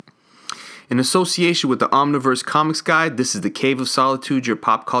In association with the Omniverse Comics Guide, this is the Cave of Solitude, your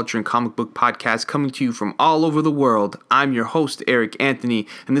pop culture and comic book podcast coming to you from all over the world. I'm your host, Eric Anthony,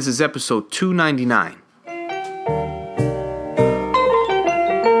 and this is episode 299.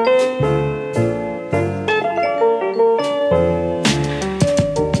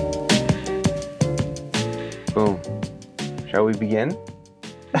 Boom. Shall we begin?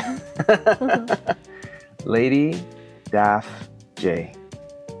 Lady Daph J.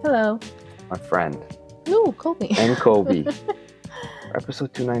 Hello. My friend. Ooh, Kobe. And Kobe.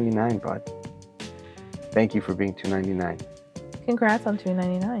 Episode 299, bud. Thank you for being 299. Congrats on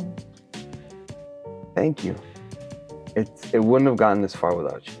 299. Thank you. It wouldn't have gotten this far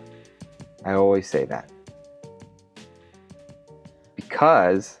without you. I always say that.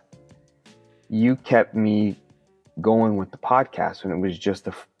 Because you kept me going with the podcast when it was just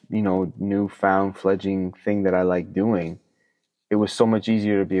a, newfound fledgling thing that I like doing. It was so much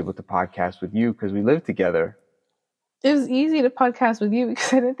easier to be able to podcast with you because we lived together. It was easy to podcast with you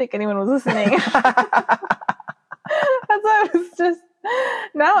because I didn't think anyone was listening. That's why I was just,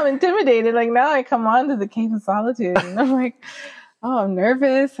 now I'm intimidated. Like now I come on to the Cave of Solitude and I'm like, oh, I'm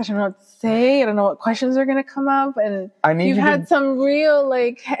nervous. I don't know what to say. I don't know what questions are going to come up. And you've had some real,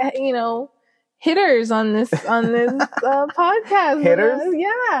 hitters on this podcast. Hitters?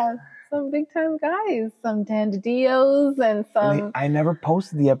 Yeah. Some big time guys, some Dandadios and some. I never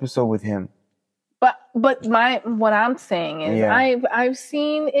posted the episode with him. But what I'm saying is I've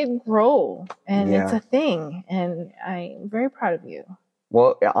seen it grow and it's a thing, and I'm very proud of you.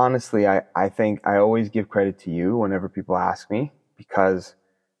 Well, honestly, I think I always give credit to you whenever people ask me, because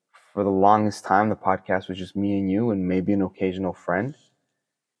for the longest time the podcast was just me and you and maybe an occasional friend,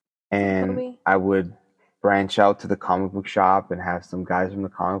 and I would branch out to the comic book shop and have some guys from the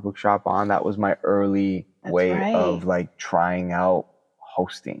comic book shop on. That was my early way of trying out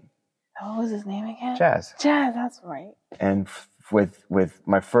hosting. What was his name again? Jazz, that's right. And with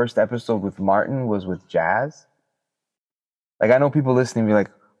my first episode with Martin was with Jazz. Like, I know people listening be like,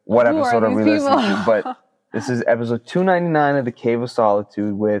 what episode are we listening to? But this is episode 299 of the Cave of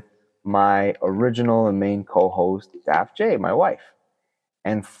Solitude with my original and main co-host, Daph J, my wife.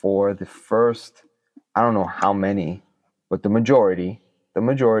 And for the first, I don't know how many, but the majority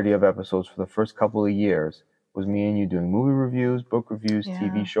of episodes for the first couple of years was me and you doing movie reviews, book reviews,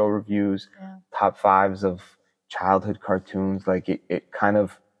 TV show reviews, top fives of childhood cartoons. Like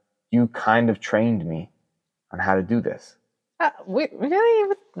you kind of trained me on how to do this.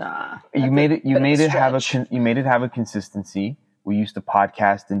 Really? Nah. You made it have a consistency. We used to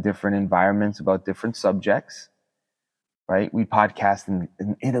podcast in different environments about different subjects, right? We podcast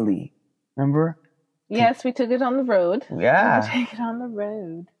in Italy. Remember? Yes, we took it on the road. Yeah. We take it on the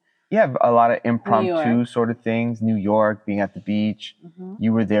road. Yeah, a lot of impromptu sort of things. New York, being at the beach. Mm-hmm.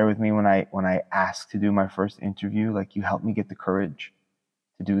 You were there with me when I asked to do my first interview. Like, you helped me get the courage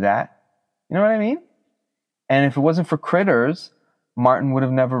to do that. You know what I mean? And if it wasn't for Critters, Martin would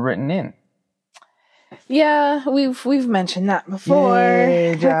have never written in. Yeah, we've mentioned that before.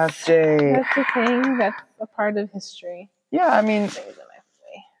 Yay, Daph J. That's a thing. That's a part of history. Yeah, I mean,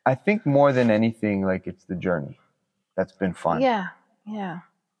 I think more than anything, like, it's the journey that's been fun. Yeah.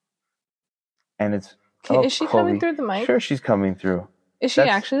 And it's... Is she coming through the mic? Sure, she's coming through. Is she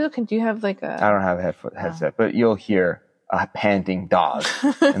actually? Do you have like a... I don't have a headset, but you'll hear a panting dog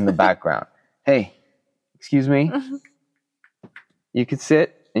in the background. Hey, excuse me? You can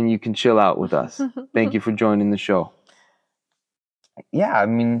sit and you can chill out with us. Thank you for joining the show. Yeah, I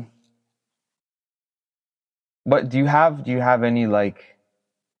mean... But do you have any, like...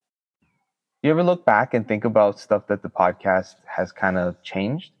 You ever look back and think about stuff that the podcast has kind of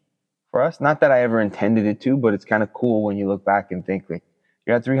changed for us? Not that I ever intended it to, but it's kind of cool when you look back and think, like,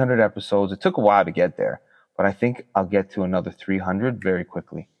 you're at 300 episodes. It took a while to get there, but I think I'll get to another 300 very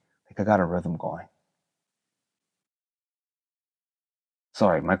quickly. Like, I got a rhythm going.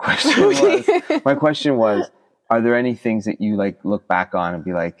 Sorry, my question was, are there any things that you like look back on and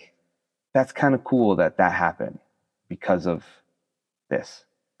be like, that's kind of cool that happened because of this?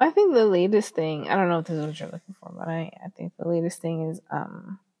 I think the latest thing, I don't know if this is what you're looking for, but I think the latest thing is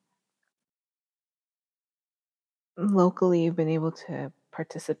locally you've been able to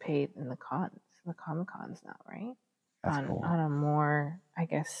participate in the Comic Cons now, right? That's cool. On a more, I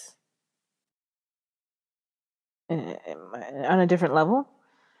guess, on a different level.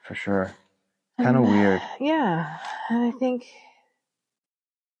 For sure. Kind of weird. Yeah. And I think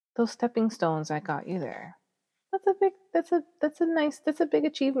those stepping stones that got you there. That's a big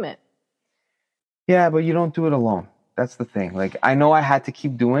achievement. Yeah, but you don't do it alone. That's the thing. Like, I know I had to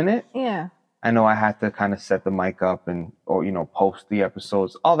keep doing it. Yeah. I know I had to kind of set the mic up or post the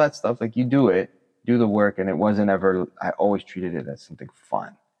episodes, all that stuff. Like you do the work, and it wasn't ever. I always treated it as something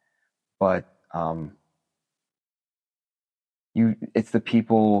fun, but it's the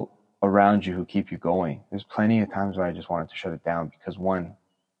people around you who keep you going. There's plenty of times where I just wanted to shut it down because one.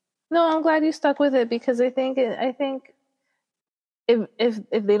 No, I'm glad you stuck with it because I think if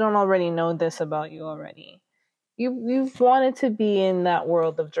they don't already know this about you already, you've wanted to be in that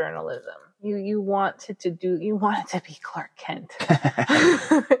world of journalism. You wanted to be Clark Kent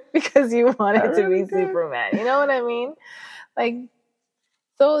because you wanted to be Superman. You know what I mean? Like,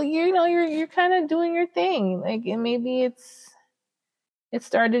 so you're kind of doing your thing. Like, and maybe it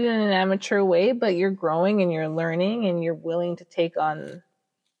started in an amateur way, but you're growing and you're learning and you're willing to take on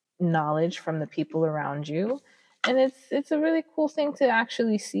knowledge from the people around you. And it's a really cool thing to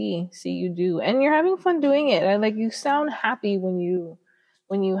actually see you do. And you're having fun doing it. You sound happy when you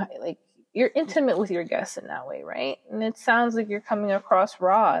like you're intimate with your guests in that way, right? And it sounds like you're coming across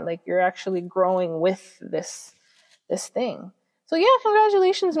raw, like you're actually growing with this thing. So yeah,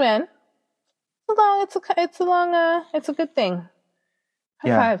 congratulations, man. It's a good thing.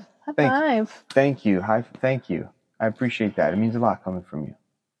 High five. Thank you. Thank you. I appreciate that. It means a lot coming from you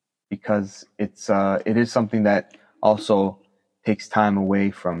because it is something that also takes time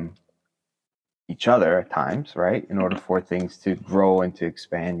away from each other at times, right? In order for things to grow and to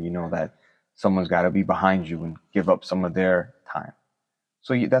expand, that someone's got to be behind you and give up some of their time.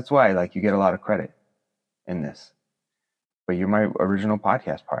 So that's why, you get a lot of credit in this. But you're my original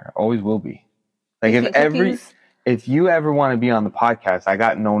podcast partner. Always will be. If you ever want to be on the podcast, I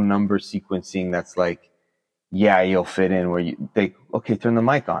got no number sequencing that's you'll fit in where okay, turn the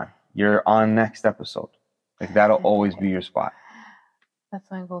mic on. You're on next episode. That'll always be your spot. That's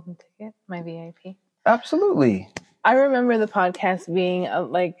my golden ticket, my VIP. Absolutely. I remember the podcast being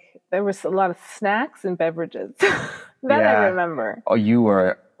there was a lot of snacks and beverages. I remember. Oh, you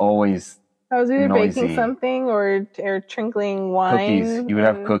were always I was either noisy. baking something or trinkling wine. Cookies. You would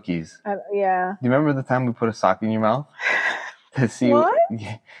have cookies. Yeah. Do you remember the time we put a sock in your mouth? To see what?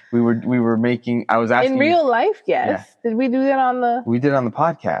 We were making. I was asking in real life. Yes. Yeah. Did we do that on the? We did on the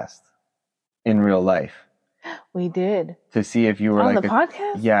podcast. In real life. We did. To see if you were on the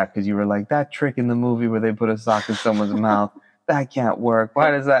podcast. Yeah, because you were like that trick in the movie where they put a sock in someone's mouth. That can't work.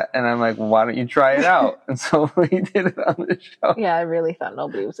 Why does that? And I'm like, well, why don't you try it out? And so we did it on the show. Yeah, I really thought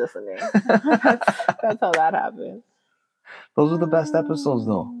nobody was listening. That's how that happened. Those are the best episodes,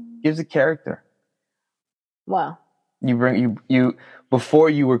 though. Gives a character. Wow. You bring you before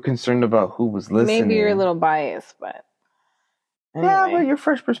you were concerned about who was listening. Maybe you're a little biased, but anyway. Yeah, but your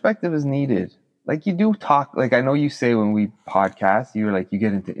fresh perspective is needed. You do talk. I know you say when we podcast, you're you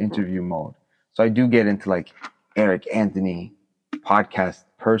get into interview mode. So I do get into Eric Anthony podcast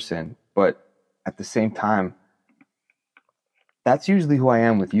person, but at the same time, that's usually who I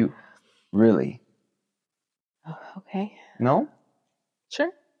am with you. Really. Okay. No?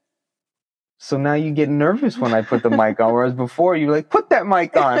 Sure. So now you get nervous when I put the mic on, whereas before you were put that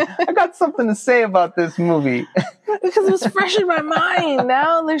mic on. I got something to say about this movie. Because it was fresh in my mind.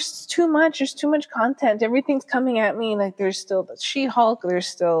 Now there's too much. There's too much content. Everything's coming at me. There's still the She-Hulk. There's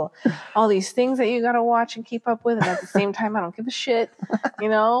still all these things that you got to watch and keep up with. And at the same time, I don't give a shit,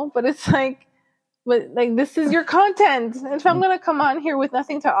 But it's this is your content. If I'm going to come on here with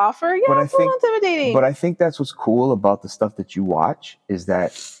nothing to offer, it's a little intimidating. But I think that's what's cool about the stuff that you watch is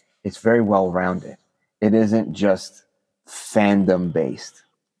that it's very well-rounded. It isn't just fandom-based.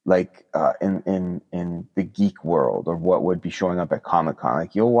 In the geek world or what would be showing up at Comic-Con.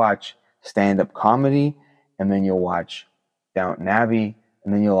 You'll watch stand-up comedy and then you'll watch Downton Abbey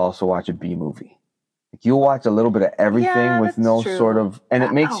and then you'll also watch a B-movie. You'll watch a little bit of everything with no true. Sort of... And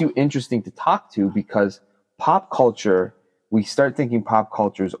it makes you interesting to talk to because pop culture, we start thinking pop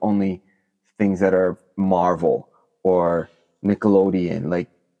culture is only things that are Marvel or Nickelodeon,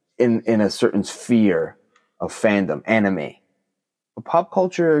 in a certain sphere of fandom, anime. But pop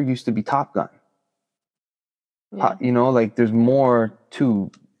culture used to be Top Gun. Yeah. There's more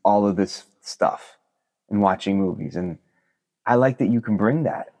to all of this stuff in watching movies. And I like that you can bring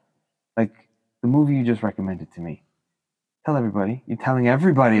that. The movie you just recommended to me. Tell everybody. You're telling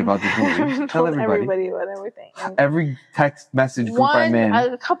everybody about this movie. Tell everybody about everything. Every text message group I'm in.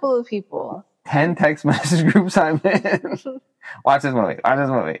 A couple of people. 10 text message groups I'm in. Watch this movie.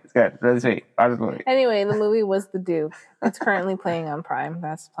 It's good. Really sweet. Watch this movie. Anyway, the movie was The Duke. It's currently playing on Prime.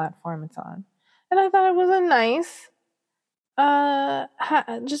 That's the platform it's on. And I thought it was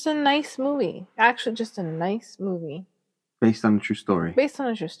just a nice movie. Actually, just a nice movie. Based on a true story.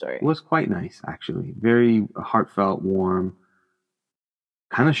 It was quite nice, actually. Very heartfelt, warm,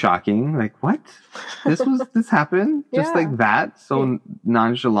 kind of shocking. Like, what? This happened just like that, so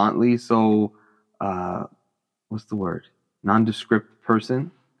nonchalantly, so what's the word? Nondescript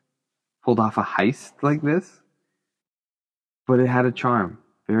person pulled off a heist like this. But it had a charm,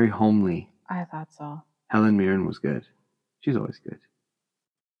 very homely. I thought so. Helen Mirren was good. She's always good.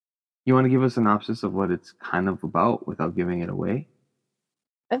 You want to give a synopsis of what it's kind of about without giving it away?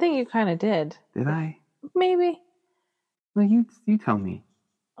 I think you kind of did. Did I? Maybe. Well, you tell me.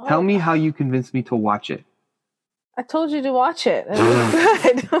 Oh. Tell me how you convinced me to watch it. I told you to watch it. It was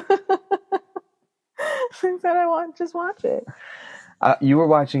good. I said just watch it. You were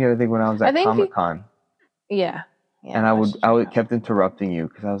watching it, I think, when I was at Comic-Con. Yeah. And I kept interrupting you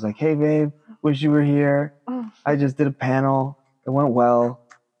because I was like, "Hey, babe, wish you were here. I just did a panel. It went well.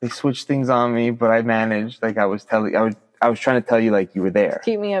 They switched things on me, but I managed. Like I was trying to tell you, like you were there.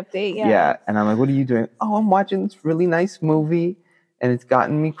 Keep me updated. Yeah. Yeah. And I'm like, what are you doing? Oh, I'm watching this really nice movie, and it's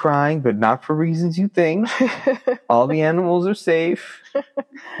gotten me crying, but not for reasons you think. All the animals are safe,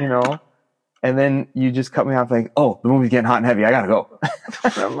 you know. And then you just cut me off like, oh, the movie's getting hot and heavy. I gotta go.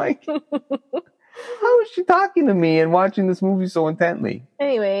 And I'm like, how is she talking to me and watching this movie so intently?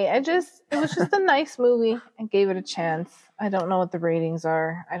 Anyway, it was just a nice movie. I gave it a chance. I don't know what the ratings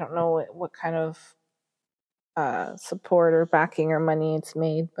are. I don't know what kind of support or backing or money it's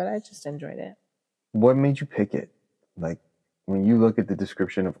made, but I just enjoyed it. What made you pick it? Like, when you look at the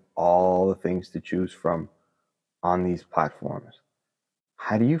description of all the things to choose from on these platforms,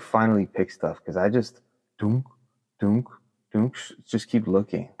 how do you finally pick stuff? Because I just dunk, just keep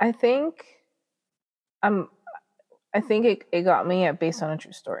looking. I think it got me based on a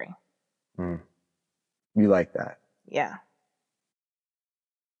true story. You like that? Yeah.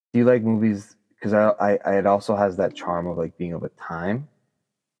 Do you like movies? Because it also has that charm of like being of a time.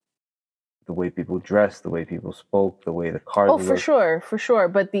 The way people dressed, the way people spoke, the way the cars. Oh, for sure.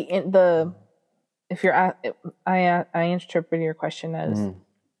 But if you're I interpret your question as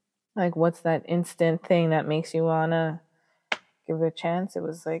like, what's that instant thing that makes you wanna give it a chance? It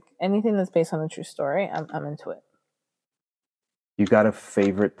was like anything that's based on a true story. I'm into it. You got a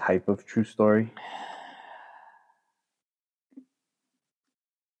favorite type of true story?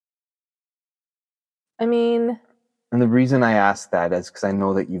 I mean, and the reason I ask that is because I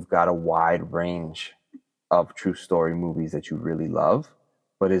know that you've got a wide range of true story movies that you really love.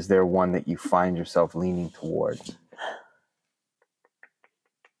 But is there one that you find yourself leaning towards?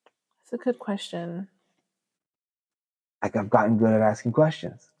 That's a good question. Like, I've gotten good at asking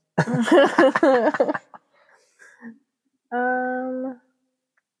questions. I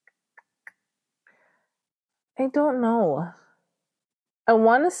don't know. I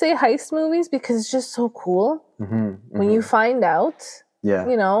want to say heist movies because it's just so cool when you find out,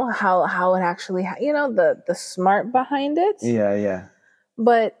 you know, how it actually, you know, the smart behind it. Yeah.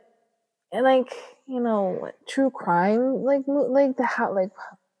 But like, you know, true crime, like what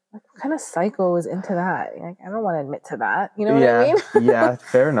kind of psycho is into that? Like, I don't want to admit to that. You know what I mean? Yeah,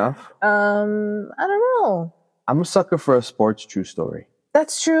 fair enough. I don't know. I'm a sucker for a sports true story.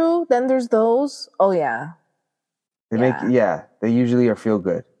 That's true. Then there's those. Oh yeah. They usually are feel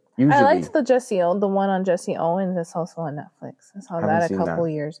good. Usually. I liked the one on Jesse Owens. That's also on Netflix. I saw that a couple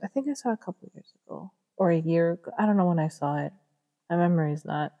years. I think I saw a couple years ago or a year ago. I don't know when I saw it. My memory is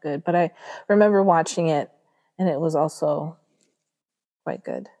not good, but I remember watching it, and it was also quite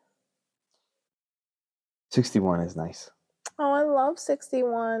good. 61 is nice. Oh, I love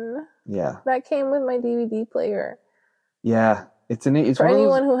 61. Yeah. That came with my DVD player. Yeah. It's for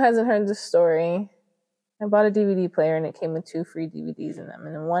anyone who hasn't heard this story. I bought a DVD player and it came with 2 free DVDs in them.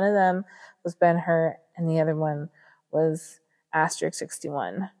 And then one of them was Ben-Hur and the other one was Asterisk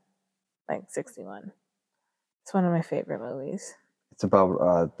 61. Like 61. It's one of my favorite movies. It's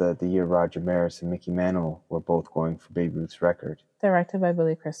about the year Roger Maris and Mickey Mantle were both going for Babe Ruth's record. Directed by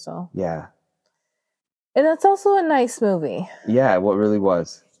Billy Crystal. Yeah. And it's also a nice movie. Yeah, what really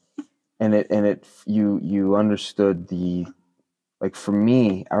was. And you understood like for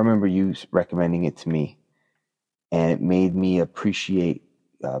me, I remember you recommending it to me. And it made me appreciate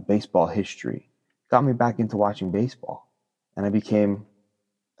baseball history. Got me back into watching baseball. And I became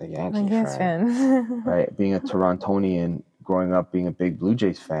a Yankee fan. Right? Being a Torontonian, growing up being a big Blue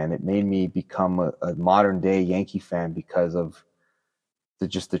Jays fan, it made me become a modern day Yankee fan because of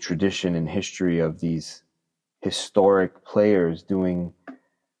just the tradition and history of these historic players doing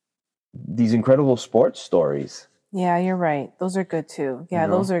these incredible sports stories. Yeah, you're right. Those are good too. Yeah,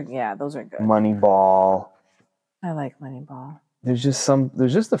 those are good. Moneyball. I like Moneyball. There's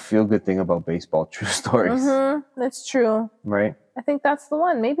just a feel good thing about baseball true stories. That's true. Right? I think that's the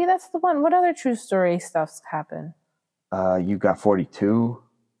one. Maybe that's the one. What other true story stuff's happened? You got 42.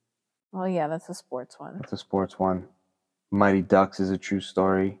 Oh yeah, that's a sports one. That's a sports one. Mighty Ducks is a true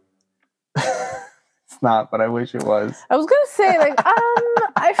story. It's not, but I wish it was. I was gonna say, like,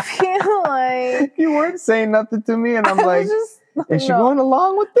 I feel like you weren't saying nothing to me, and I'm like, is she no. going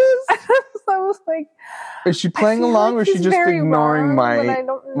along with this? I was like, is she playing along, or is she just ignoring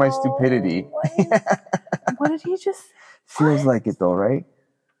wrong, my stupidity? What did he just say? Feels like it though, right?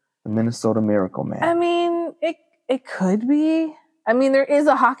 The Minnesota Miracle Man. I mean, it could be. I mean, there is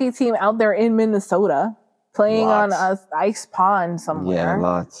a hockey team out there in Minnesota playing on a ice pond somewhere. Yeah,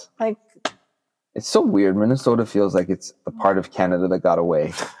 lots. Like, it's so weird. Minnesota feels like it's the part of Canada that got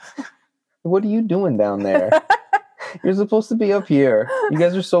away. What are you doing down there? You're supposed to be up here. You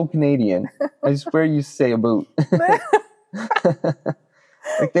guys are so Canadian. I swear you say a boot.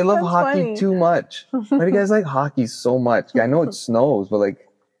 Like, they love hockey too much. Why do you guys like hockey so much? I know it snows, but like...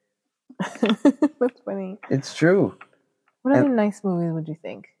 That's funny. It's true. What other nice movies would you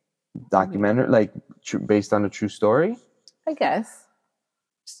think? Documentary, like based on a true story? I guess.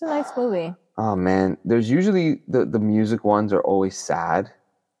 Just a nice movie. Oh man, there's usually the music ones are always sad.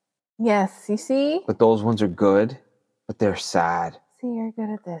 Yes, you see? But those ones are good, but they're sad. See, you're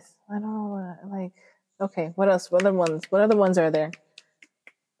good at this. I don't know what, like... Okay, what else? What other ones? What other ones are there?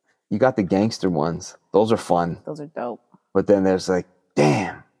 You got the gangster ones. Those are fun. Those are dope. But then there's like,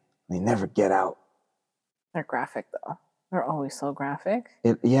 damn, they never get out. They're graphic though. They're always so graphic.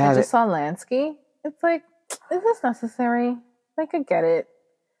 I just saw Lansky. It's like, is this necessary? I could get it.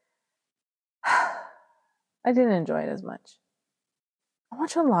 I didn't enjoy it as much. I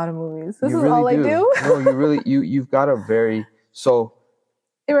watch a lot of movies. This is really all I do. No, you really, you've got a very, so.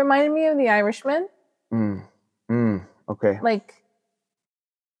 It reminded me of The Irishman. Okay. Like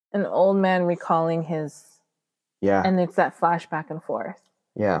an old man recalling his. Yeah. And it's that flash back and forth.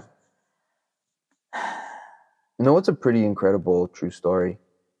 Yeah. You know what's a pretty incredible true story,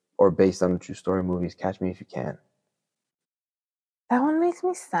 or based on a true story movies? Catch Me If You Can. That one makes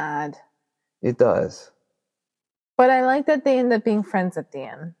me sad. It does. But I like that they end up being friends at the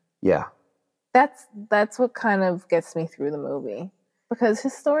end. Yeah. That's what kind of gets me through the movie. Because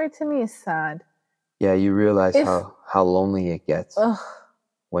his story to me is sad. Yeah, you realize how lonely it gets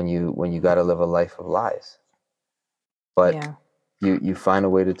when you got to live a life of lies. But you find a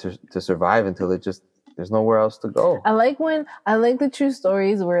way to survive until it just, there's nowhere else to go. I like the true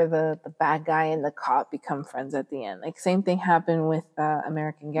stories where the bad guy and the cop become friends at the end. Like, same thing happened with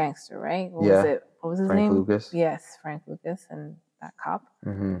American Gangster, right? What was his name? Frank Lucas. Yes, Frank Lucas and that cop.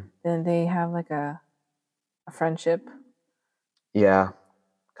 Mm-hmm. Then they have like a friendship. Yeah,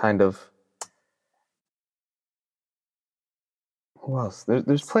 kind of. Who else?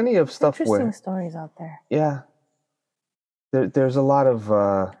 There's plenty of stuff. Interesting stories out there. Yeah. There's a lot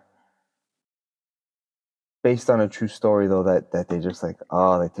of based on a true story though that they just like,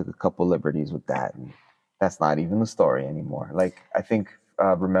 they took a couple liberties with that, and that's not even the story anymore. Like, I think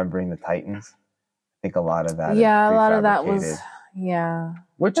Remembering the Titans, I think a lot of that. Yeah, a lot of that was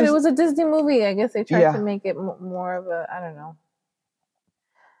but it was a Disney movie. I guess they tried to make it more of a, I don't know.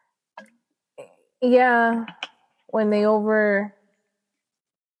 Yeah, when they overextend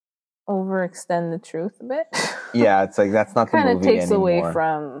the truth a bit. Yeah, it's like that's not the movie anymore. Kind of takes away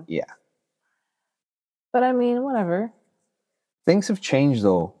from. Yeah. But I mean, whatever. Things have changed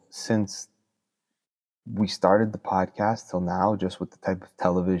though since we started the podcast till now, just with the type of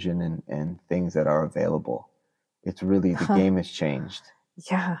television and things that are available. It's really, the game has changed.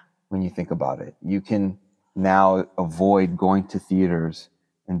 Yeah. When you think about it, you can now avoid going to theaters,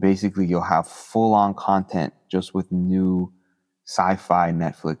 and basically you'll have full-on content just with new sci-fi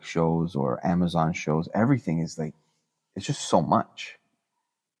Netflix shows or Amazon shows. Everything is like, it's just so much.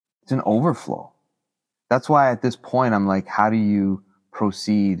 It's an overflow. That's why at this point I'm like, how do you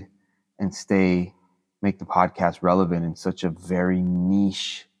proceed and make the podcast relevant in such a very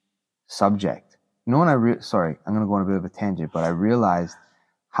niche subject? You know, when sorry, I'm going to go on a bit of a tangent, but I realized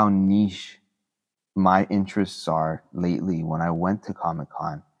how niche my interests are lately when I went to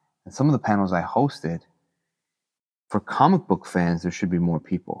Comic-Con. And some of the panels I hosted, for comic book fans, there should be more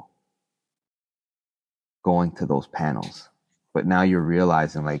people going to those panels. But now you're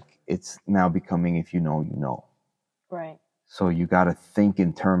realizing, like, it's now becoming, if you know, you know. Right. So you got to think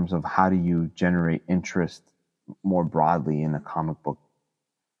in terms of how do you generate interest more broadly in a comic book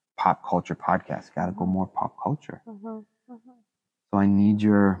pop culture podcast. Got to go more pop culture. So I need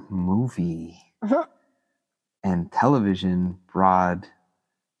your movie and television broad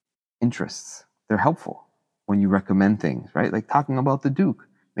interests. They're helpful when you recommend things, right? Like talking about the Duke.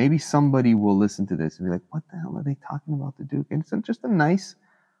 Maybe somebody will listen to this and be like, what the hell are they talking about the Duke? And it's just a nice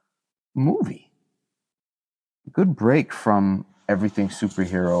movie. good break from everything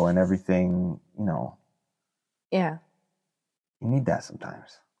superhero and everything, you know. Yeah. You need that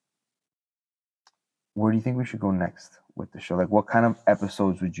sometimes. Where do you think we should go next with the show? Like, what kind of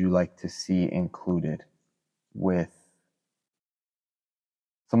episodes would you like to see included with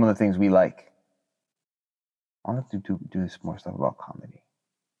some of the things we like? I want to do this more stuff about comedy.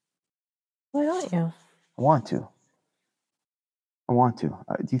 Why don't you? I want to.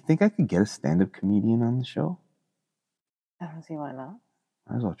 Do you think I could get a stand-up comedian on the show? I don't see why not.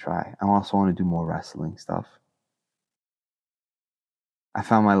 Might as well try. I also want to do more wrestling stuff. I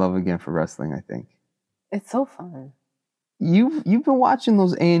found my love again for wrestling, I think. It's so fun. You've been watching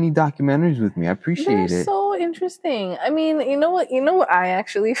those A&E documentaries with me. I appreciate it. They're so interesting. I mean, you know what I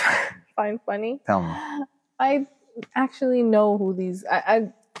actually find funny? Tell me. I actually know who these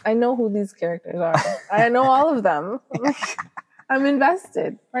I know who these characters are. I know all of them. I'm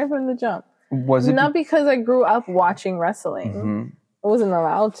invested right from the jump. Was it not because I grew up watching wrestling? Mm-hmm. I wasn't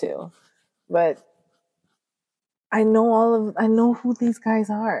allowed to, but I know who these guys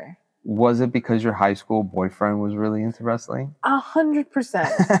are. Was it because your high school boyfriend was really into wrestling? 100%.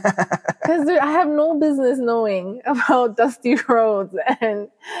 Because I have no business knowing about Dusty Rhodes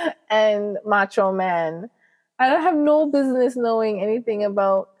and Macho Man. I don't have no business knowing anything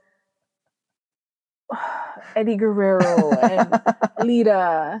about Eddie Guerrero and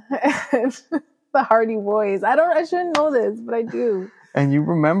Lita and the Hardy Boys. I shouldn't know this, but I do. And you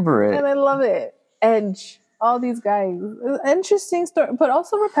remember it. And I love it. Edge. All these guys. Interesting story, but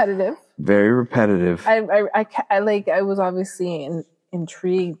also repetitive. Very repetitive. I was obviously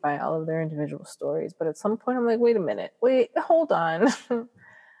intrigued by all of their individual stories, but at some point I'm like, wait a minute. Wait, hold on.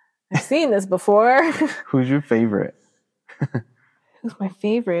 I've seen this before. Who's your favorite? Who's my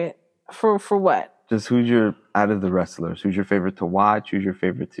favorite? For what? Just who's your, out of the wrestlers, who's your favorite to watch? Who's your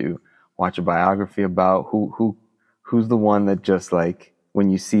favorite to watch a biography about? Who's the one that just like,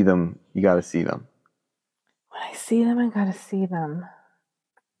 when you see them, you got to see them? When I see them, I got to see them.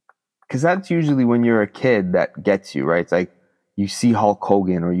 Because that's usually when you're a kid that gets you, right? It's like you see Hulk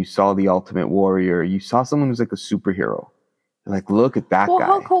Hogan or you saw the Ultimate Warrior. You saw someone who's like a superhero. You're like, look at that guy. Well,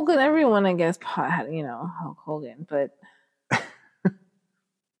 Hulk Hogan, everyone, I guess, had, Hulk Hogan. But I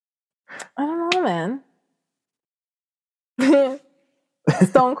don't know, man.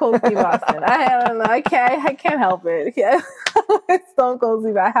 Stone Cold Steve Austin. I don't know. I can't help it. Yeah. Stone Cold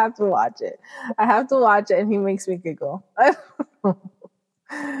Steve. I have to watch it. And he makes me giggle.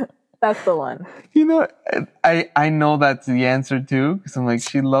 That's the one. I know that's the answer too, because I'm like,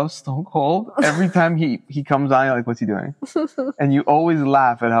 she loves Stone Cold. Every time he comes on, you're like, what's he doing? And you always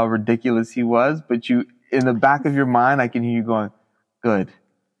laugh at how ridiculous he was, but you, in the back of your mind, I can hear you going, good,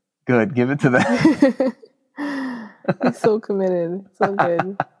 give it to them. He's so committed. So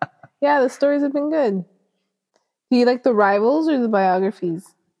good. Yeah, the stories have been good. Do you like the rivals or the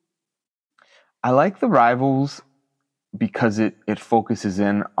biographies? I like the rivals because it focuses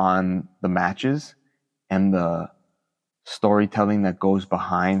in on the matches and the storytelling that goes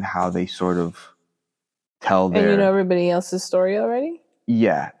behind how they sort of tell their... And you know everybody else's story already?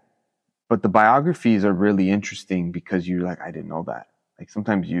 Yeah. But the biographies are really interesting because you're like, I didn't know that. Like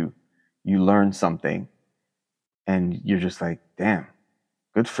sometimes you learn something and you're just like, damn,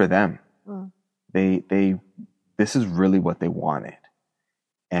 good for them. Mm. This is really what they wanted.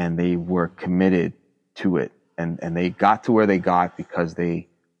 And they were committed to it. And they got to where they got because they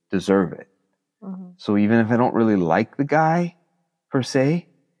deserve it. Mm-hmm. So even if I don't really like the guy per se,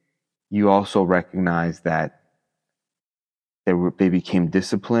 you also recognize that they became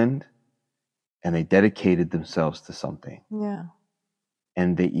disciplined and they dedicated themselves to something. Yeah.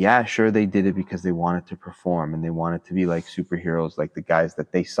 And they did it because they wanted to perform and they wanted to be like superheroes, like the guys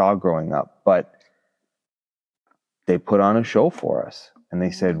that they saw growing up. But they put on a show for us. And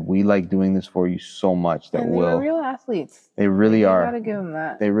they said, we like doing this for you so much that we'll... real athletes. They really are. You gotta give them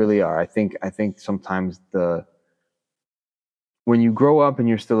that. They really are. I think sometimes when you grow up and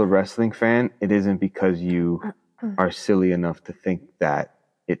you're still a wrestling fan, it isn't because you are silly enough to think that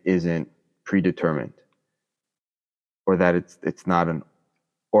it isn't predetermined or that it's not an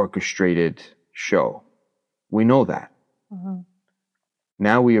orchestrated show. We know that. Mm-hmm.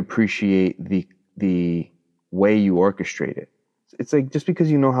 Now we appreciate the way you orchestrate it. It's like just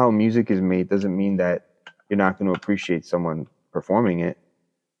because you know how music is made doesn't mean that you're not going to appreciate someone performing it.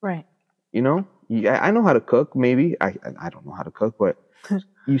 Right. You know? I know how to cook, maybe. I don't know how to cook, but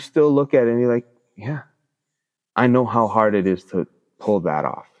you still look at it and you're like, yeah, I know how hard it is to pull that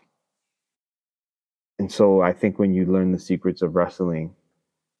off. And so I think when you learn the secrets of wrestling,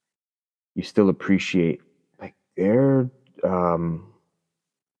 you still appreciate like their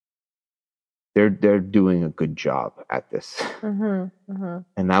they're doing a good job at this. And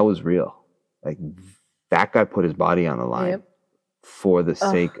that was real. Like, that guy put his body on the line for the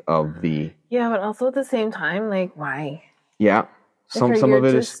sake of the... Yeah, but also at the same time, like, why? Yeah. Some of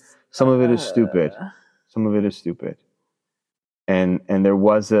it is stupid. Some of it is stupid. And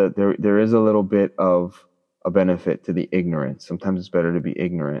there is a little bit of a benefit to the ignorance. Sometimes it's better to be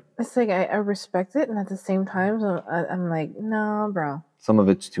ignorant. It's like I respect it, and at the same time, I'm like, no, bro. Some of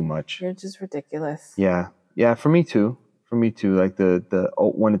it's too much. You're just ridiculous. Yeah, for me too. Like the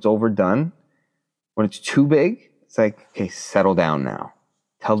when it's overdone, when it's too big, it's like, okay, settle down now.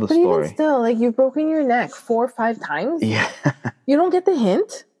 Tell the story. But even still, like, you've broken your neck 4 or 5 times. Yeah. You don't get the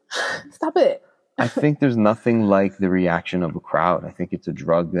hint. Stop it. I think there's nothing like the reaction of a crowd. I think it's a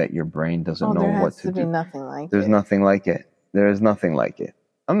drug that your brain doesn't know what to do. There's nothing like it. There's nothing like it. There is nothing like it.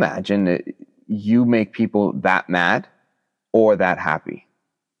 Imagine it, you make people that mad or that happy.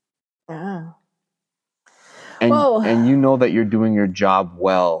 Yeah. And you know that you're doing your job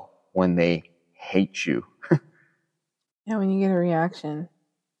well when they hate you. Yeah, when you get a reaction.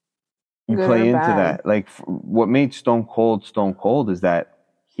 You play into that. Like, what made Stone Cold is that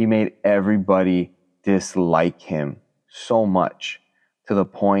he made everybody dislike him so much to the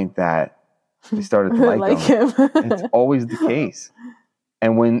point that they started to like him. It's always the case.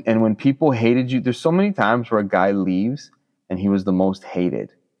 And when people hated you, there's so many times where a guy leaves and he was the most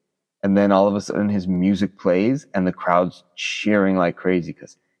hated. And then all of a sudden his music plays and the crowd's cheering like crazy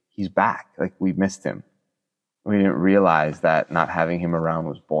because he's back. Like, we missed him. We didn't realize that not having him around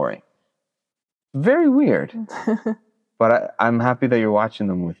was boring. Very weird. But I'm happy that you're watching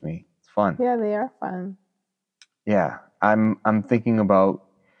them with me. It's fun. Yeah, they are fun. Yeah. I'm thinking about,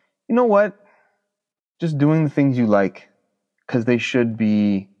 you know what? Just doing the things you like, because they should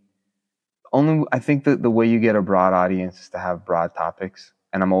be only... I think that the way you get a broad audience is to have broad topics.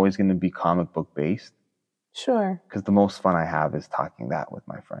 And I'm always going to be comic book based. Sure. Because the most fun I have is talking that with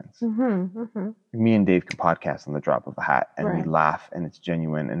my friends. Me and Dave can podcast on the drop of a hat, and we laugh, and it's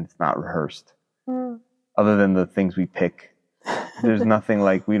genuine, and it's not rehearsed. Other than the things we pick, there's nothing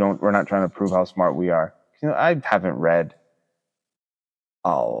like we're not trying to prove how smart we are. You know, I haven't read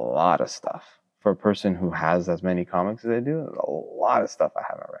a lot of stuff. For a person who has as many comics as I do, there's a lot of stuff I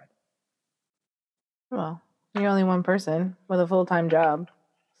haven't read. Well, you're only one person with a full-time job,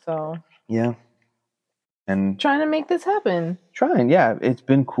 so... Yeah. And trying to make this happen. Yeah. It's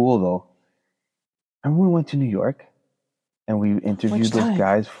been cool, though. And we went to New York, and we interviewed those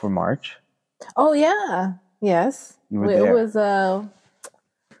guys for March. Oh, yeah. Yes. You were there. It was,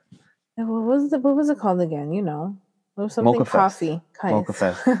 what was it called again? You know. It was something Mocha coffee. Mocha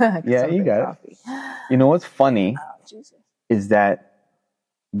Fest. Yeah, you got coffee. It. You know what's funny is that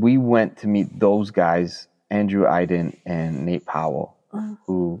we went to meet those guys, Andrew Iden and Nate Powell,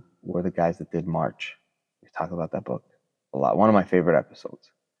 who were the guys that did March. We talk about that book a lot. One of my favorite episodes.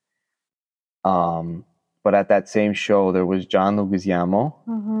 But at that same show, there was John Leguizamo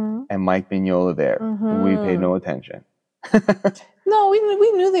and Mike Mignola there. We paid no attention. No, we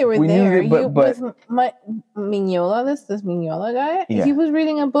knew they were there. But Mignola, this Mignola guy, he was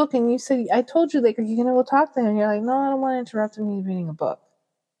reading a book, and you said, I told you, like, are you going to go talk to him? And you're like, no, I don't want to interrupt him. He's reading a book.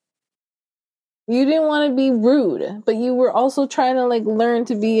 You didn't want to be rude, but you were also trying to, like, learn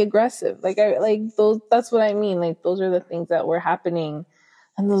to be aggressive. That's what I mean. Like, those are the things that were happening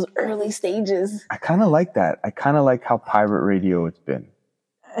in those early stages. I kind of like that. I kind of like how pirate radio it's been.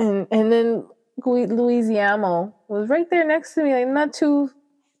 And then Louisiamo was right there next to me, like not two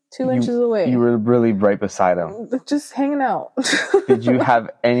inches away. You were really right beside him. Just hanging out. Did you have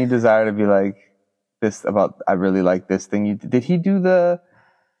any desire to be like this about, I really like this thing? Did he do the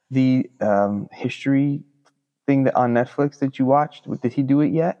history thing on Netflix that you watched? Did he do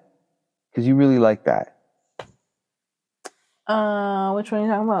it yet? Because you really like that. Which one are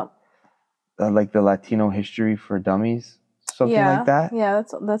you talking about? Like the Latino history for dummies, something like that. Yeah,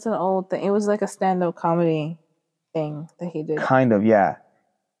 that's an old thing. It was like a stand-up comedy thing that he did. Kind of, yeah.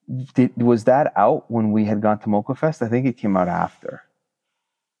 Was that out when we had gone to Mocha Fest? I think it came out after.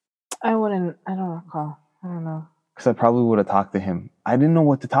 I don't recall. I don't know. Because I probably would have talked to him. I didn't know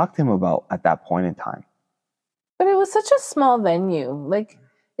what to talk to him about at that point in time. But it was such a small venue. Like,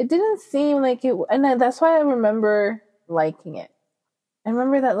 it didn't seem like it... And that's why I remember liking it. I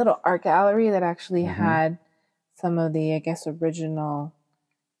remember that little art gallery that actually had some of the, I guess, original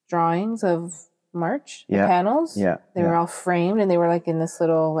drawings of March, the panels. Yeah. They were all framed, and they were like in this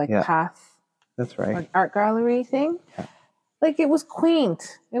little path. That's right. Art gallery thing. Yeah. Like, it was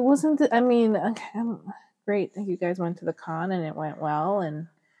quaint. It wasn't, great that you guys went to the con and it went well and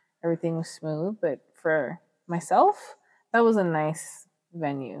everything was smooth. But for myself, that was a nice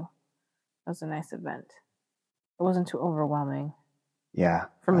venue. was a nice event. It wasn't too overwhelming. Yeah,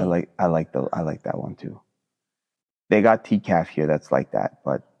 for me. I like that one too. They got TCAF here that's like that,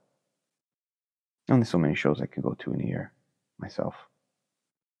 but only so many shows I could go to in a year myself.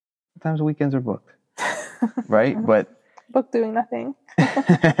 Sometimes the weekends are booked, right? But booked doing nothing.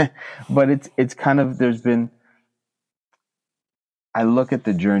 but it's kind of, there's been, I look at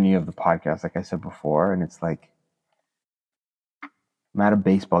the journey of the podcast, like I said before, and it's like, I'm at a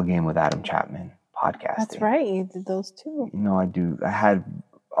baseball game with Adam Chapman podcasting. That's right, you did those too. You know, I do. I had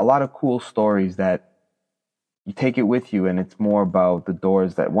a lot of cool stories that you take it with you, and it's more about the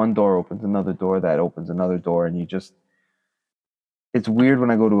doors, that one door opens another door, that opens another door, and you just, it's weird when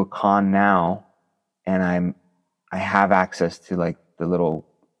I go to a con now and I have access to like the little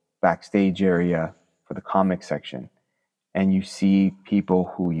backstage area for the comic section, and you see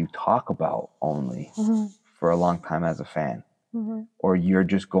people who you talk about only for a long time as a fan, or you're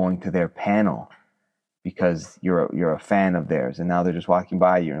just going to their panel because you're a fan of theirs, and now they're just walking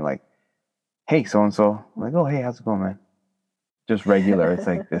by you and like, hey, so-and-so. I'm like, oh, hey, how's it going, man? Just regular. It's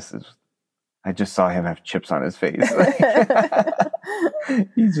like, I just saw him have chips on his face.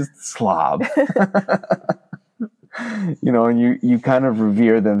 He's just a slob. You know, and you kind of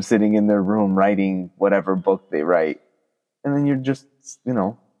revere them sitting in their room writing whatever book they write. And then you're just, you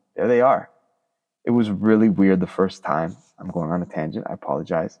know, there they are. It was really weird the first time. I'm going on a tangent. I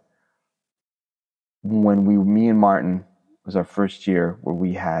apologize. When me and Martin, was our first year where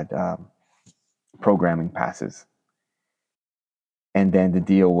we had programming passes. And then the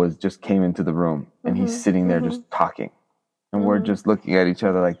deal was just came into the room and he's sitting there just talking. And we're just looking at each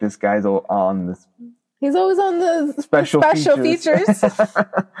other like, this guy's on this. He's always on the special features.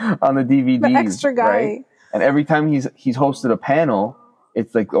 On the DVDs. The extra guy. Right? And every time he's hosted a panel,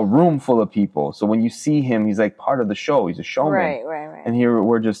 it's like a room full of people. So when you see him, he's like part of the show. He's a showman. Right. And here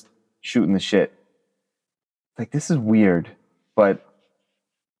we're just shooting the shit. Like, this is weird, but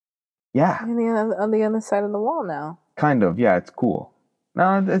yeah. On the other side of the wall now. Kind of, yeah, it's cool.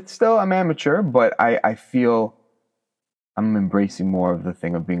 No, it's still, I'm amateur, but I feel I'm embracing more of the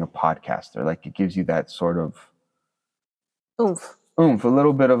thing of being a podcaster. Like, it gives you that sort of oomph, a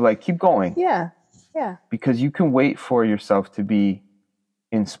little bit of like, keep going. Yeah. Because you can wait for yourself to be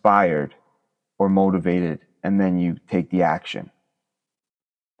inspired or motivated, and then you take the action.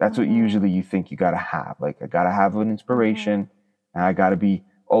 That's what usually you think you got to have. Like, I got to have an inspiration, and I got to be,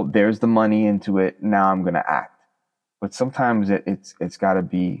 oh, there's the money into it, now I'm going to act. But sometimes it's got to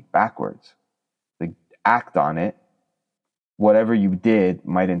be backwards. Like, act on it. Whatever you did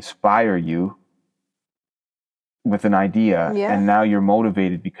might inspire you with an idea, and now you're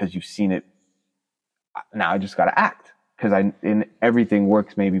motivated because you've seen it. Now I just got to act, because everything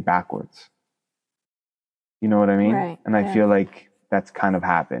works maybe backwards. You know what I mean? Right. And I feel like that's kind of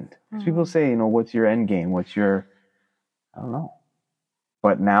happened. Because people say, you know, what's your end game? What's your, I don't know.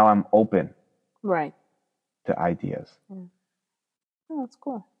 But now I'm open. Right. To ideas. Oh, that's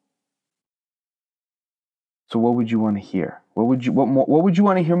cool. So what would you want to hear? What would you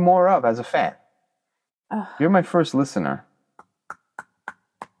want to hear more of as a fan? You're my first listener.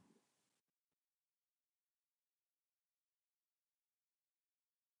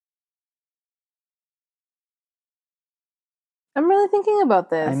 I'm really thinking about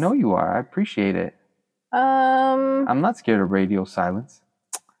this. I know you are. I appreciate it. I'm not scared of radio silence.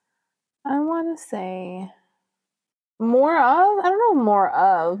 I want to say more of. I don't know more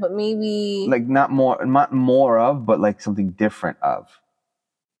of, but maybe like not more of, but like something different of.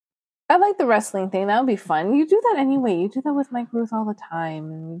 I like the wrestling thing. That would be fun. You do that anyway. You do that with Mike Ruth all the time,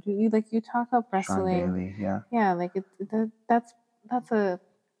 and you talk about wrestling. Sean Bailey, yeah. Yeah, like that's a.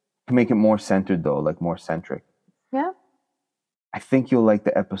 To make it more centered though, like more centric. Yeah. I think you'll like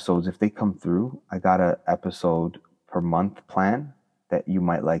the episodes if they come through. I got an episode per month plan that you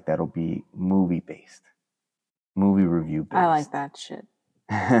might like. That'll be movie based, movie review based. I like that shit.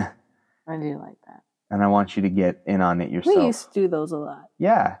 I do like that. And I want you to get in on it yourself. We used to do those a lot.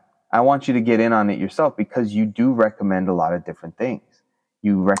 Yeah. I want you to get in on it yourself because you do recommend a lot of different things.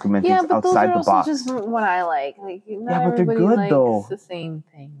 You recommend things outside the box. Yeah, but those are just what I like. Yeah, but they're good though. The same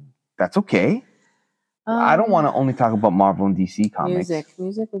thing. That's okay. I don't want to only talk about Marvel and DC comics.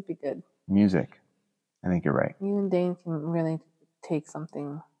 Music would be good. Music. I think you're right. You and Dane can really take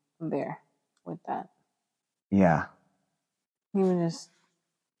something there with that. Yeah. Even just,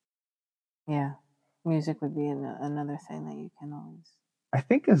 music would be another thing that you can always. I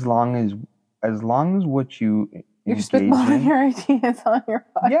think as long as what you're spitballing your ideas on your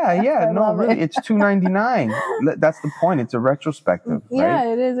podcast. Yeah, no, really, it's $2.99. That's the point. It's a retrospective. Yeah, right?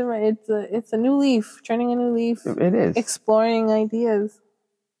 It is. It's a new leaf, turning a new leaf. It is exploring ideas.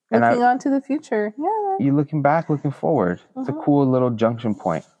 Looking on to the future. Yeah. You're looking back, looking forward. It's a cool little junction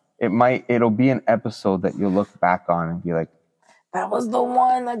point. It'll be an episode that you'll look back on and be like, that was the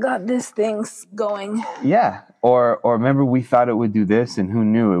one that got this thing going. Yeah. Or remember we thought it would do this and who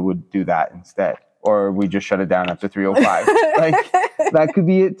knew it would do that instead. Or we just shut it down after 3:05. Like, that could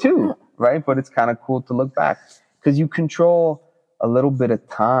be it too, right? But it's kind of cool to look back because you control a little bit of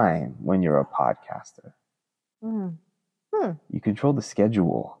time when you're a podcaster. You control the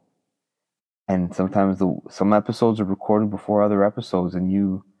schedule. And sometimes some episodes are recorded before other episodes and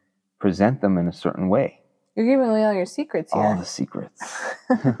you present them in a certain way. You're giving away all your secrets here. All the secrets.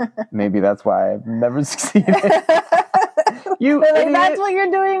 Maybe that's why I've never succeeded. That's what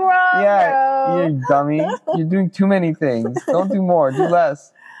you're doing wrong. Yeah, bro. you dummy. You're doing too many things. Don't do more. Do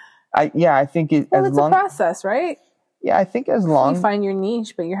less. I think it's a process, right? Yeah, I think as long you find your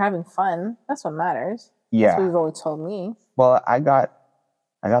niche, but you're having fun. That's what matters. Yeah, that's what you've always told me. Well, I got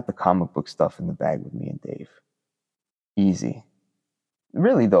the comic book stuff in the bag with me and Dave. Easy.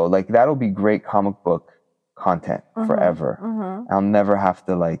 Really though, like that'll be great comic book content forever. I'll never have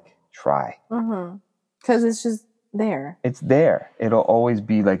to try. Because it's just there. It's there. It'll always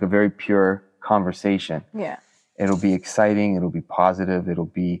be like a very pure conversation. Yeah. It'll be exciting. It'll be positive. It'll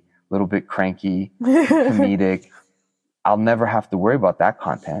be a little bit cranky, comedic. I'll never have to worry about that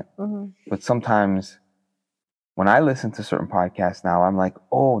content. But sometimes when I listen to certain podcasts now, I'm like,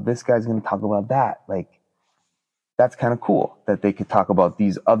 oh, this guy's going to talk about that. Like, that's kind of cool that they could talk about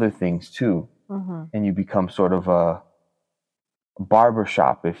these other things too. And you become sort of a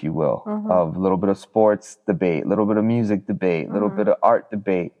barbershop, if you will, of a little bit of sports debate, a little bit of music debate, a little bit of art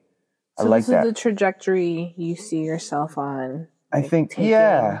debate. So I like that. This is the trajectory you see yourself on. I think,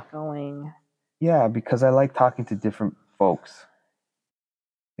 going. Yeah, because I like talking to different folks.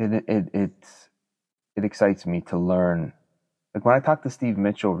 It excites me to learn. Like when I talked to Steve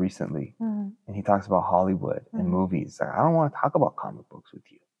Mitchell recently, and he talks about Hollywood and movies, I don't want to talk about comic books with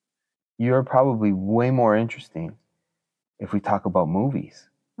you. You're probably way more interesting if we talk about movies.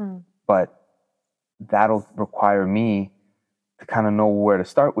 But that'll require me to kind of know where to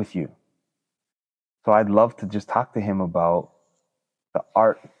start with you. So I'd love to just talk to him about the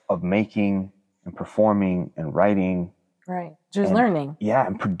art of making and performing and writing. Right. Just learning. Yeah,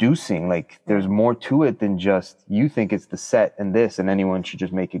 and producing. Like there's more to it than just you think it's the set and this and anyone should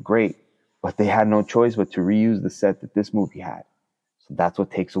just make it great. But they had no choice but to reuse the set that this movie had. So that's what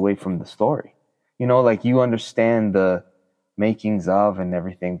takes away from the story. You know, like you understand the makings of and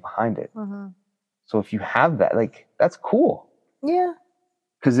everything behind it. So if you have that, like that's cool. Yeah.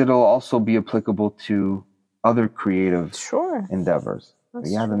 Because it'll also be applicable to other creative endeavors. But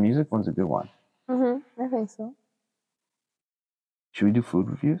yeah, the music one's a good one. I think so. Should we do food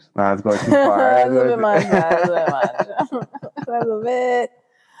reviews? No, let's go too far. That's a bit much. That's a bit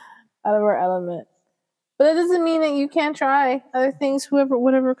out of our element. But that doesn't mean that you can't try other things,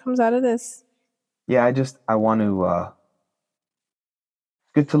 whatever comes out of this. Yeah, I want to,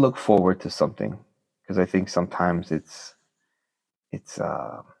 good to look forward to something. Because I think sometimes you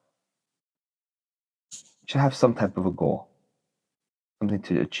should have some type of a goal. Something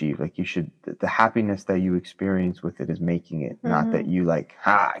to achieve. Like you should, the happiness that you experience with it is making it, not that you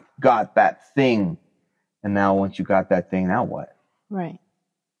I got that thing. And now once you got that thing, now what? Right.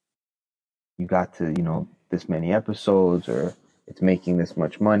 You got to, this many episodes or it's making this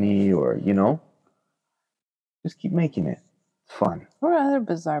much money or, just keep making it. It's fun. What other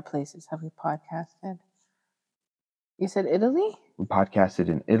bizarre places have we podcasted? You said Italy? We podcasted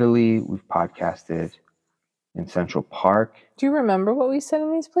in Italy. We've podcasted in Central Park. Do you remember what we said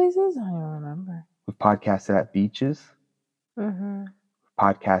in these places? I don't even remember. We've podcasted at beaches. We've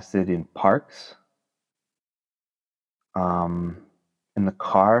podcasted in parks. In the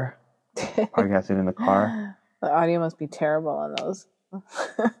car. Podcasted in the car. The audio must be terrible on those.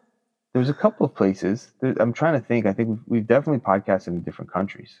 There's a couple of places. I'm trying to think. I think we've definitely podcasted in different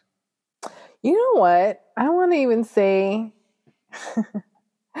countries. You know what? I don't want to even say...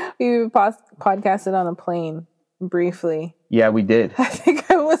 We podcasted on a plane briefly. Yeah, we did. I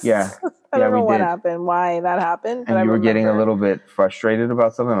think I was. Yeah. I don't know what happened, why that happened. And you were getting a little bit frustrated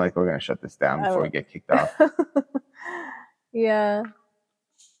about something. Like, we're going to shut this down before we get kicked off. Yeah.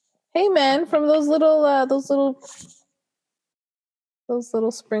 Hey, man! From those little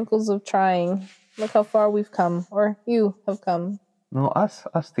sprinkles of trying, look how far we've come, or you have come. No, us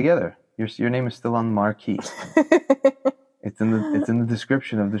together. Your name is still on the marquee. It's in the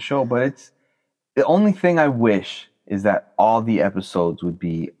description of the show, but it's the only thing I wish is that all the episodes would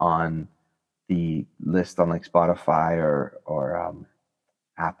be on the list on like Spotify or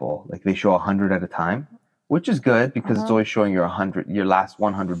Apple. Like they show 100 at a time. which is good because it's always showing your last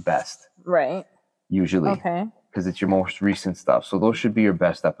 100 best. Right. Usually. Okay. Because it's your most recent stuff. So those should be your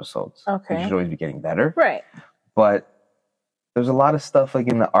best episodes. Okay. You should always be getting better. Right. But there's a lot of stuff like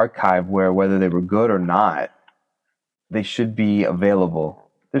in the archive where whether they were good or not, they should be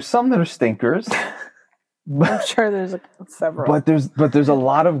available. There's some that are stinkers. I'm sure there's several. But there's a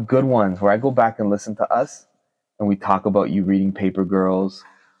lot of good ones where I go back and listen to us and we talk about you reading Paper Girls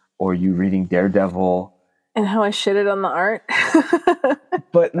or you reading Daredevil. And how I shitted on the art.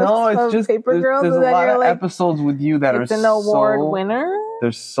 But no, it's just Paper Girls. There's a lot of episodes with you that it's an award winner.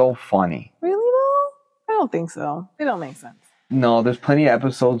 They're so funny. Really though? I don't think so. They don't make sense. No, there's plenty of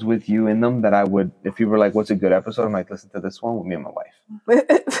episodes with you in them that I would, if you were like, "What's a good episode?" I'm like, "Listen to this one with me and my wife."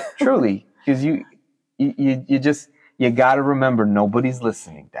 Truly, because you got to remember nobody's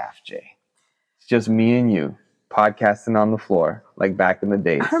listening, Daph J. It's just me and you podcasting on the floor like back in the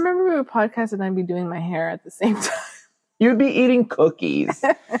days. I remember we would podcast and I'd be doing my hair at the same time. You'd be eating cookies.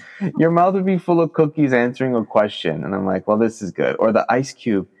 Your mouth would be full of cookies answering a question. And I'm like, well, this is good. Or the ice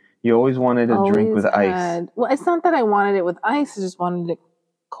cube. You always wanted a drink with ice. Well, it's not that I wanted it with ice. I just wanted it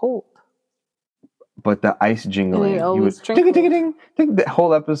cold. But the ice jingling. You would ding, ding, ding, ding. The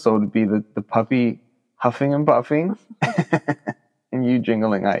whole episode would be the puppy huffing and puffing and you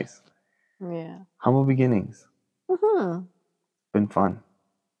jingling ice. Yeah. Humble beginnings. Mm-hmm. Been fun.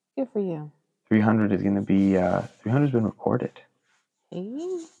 Good for you. 300 is going to be, 300's been recorded. Hey.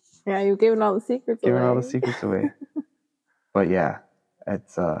 Yeah, you're giving all the secrets away. Giving all the secrets away. But yeah,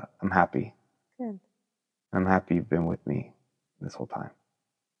 it's, I'm happy. Good. I'm happy you've been with me this whole time.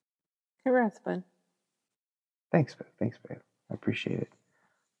 Congrats, bud. Thanks, babe. I appreciate it.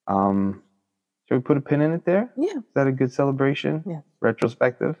 Should we put a pin in it there? Yeah. Is that a good celebration? Yeah.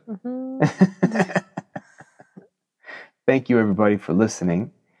 Retrospective? Mm-hmm. Thank you, everybody, for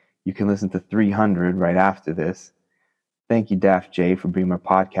listening. You can listen to 300 right after this. Thank you, Daph J, for being my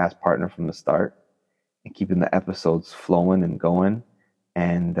podcast partner from the start and keeping the episodes flowing and going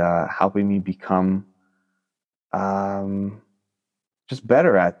and helping me become just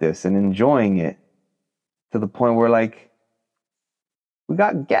better at this and enjoying it to the point where, like, we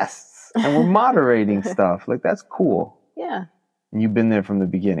got guests and we're moderating stuff. Like, that's cool. Yeah. And you've been there from the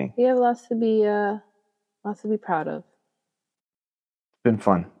beginning. We have lots to be proud of. It's been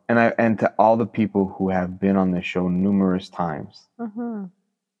fun. And to all the people who have been on this show numerous times. Mm-hmm.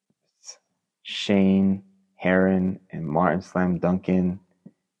 Shane, Heron, and Martin Slam Duncan.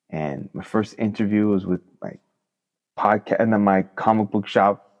 And my first interview was with my podcast, and then my comic book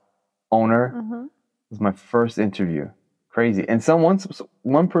shop owner. Mm-hmm. It was my first interview. Crazy. And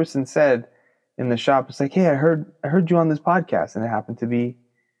one person said in the shop, it's like, hey, I heard you on this podcast. And it happened to be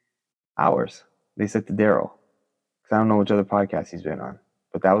ours. They said to Daryl. Because I don't know which other podcast he's been on.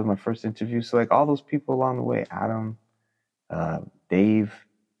 But that was my first interview. So like all those people along the way, Adam, Dave,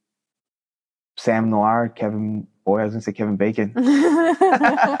 Sam Noir, Kevin Boy, I was going to say Kevin Bacon. Kevin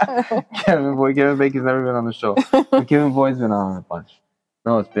Bacon's never been on the show. But Kevin Boy's been on a bunch.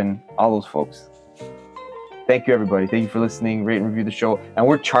 No, it's been all those folks. Thank you, everybody. Thank you for listening. Rate and review the show. And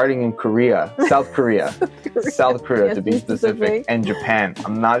we're charting in Korea, South Korea, South Korea yes, to be specific, and Japan.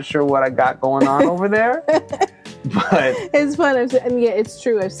 I'm not sure what I got going on over there, but it's fun. And yeah, it's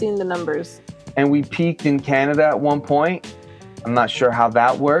true. I've seen the numbers. And we peaked in Canada at one point. I'm not sure how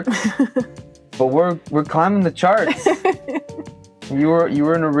that worked, but we're climbing the charts. You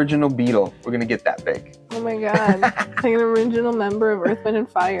were an original Beatle. We're gonna get that big. Oh my God! Like an original member of Earth, Wind, and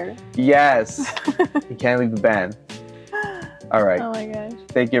Fire. Yes. You can't leave the band. All right. Oh my gosh.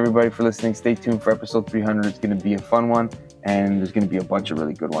 Thank you, everybody, for listening. Stay tuned for episode 300. It's going to be a fun one, and there's going to be a bunch of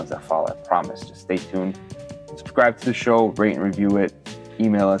really good ones that follow. I promise. Just stay tuned. Subscribe to the show. Rate and review it.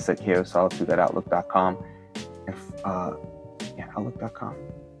 Email us at caveofsolitude@outlook.com. Outlook.com.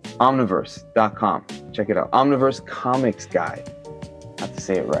 Omniverse.com. Check it out. Omniverse Comics Guide. I have to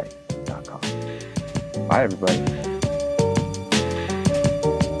say it right. .com. Bye, everybody.